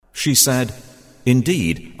She said,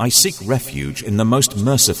 "Indeed, I seek refuge in the most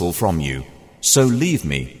merciful from you, so leave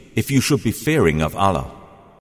me if you should be fearing of Allah."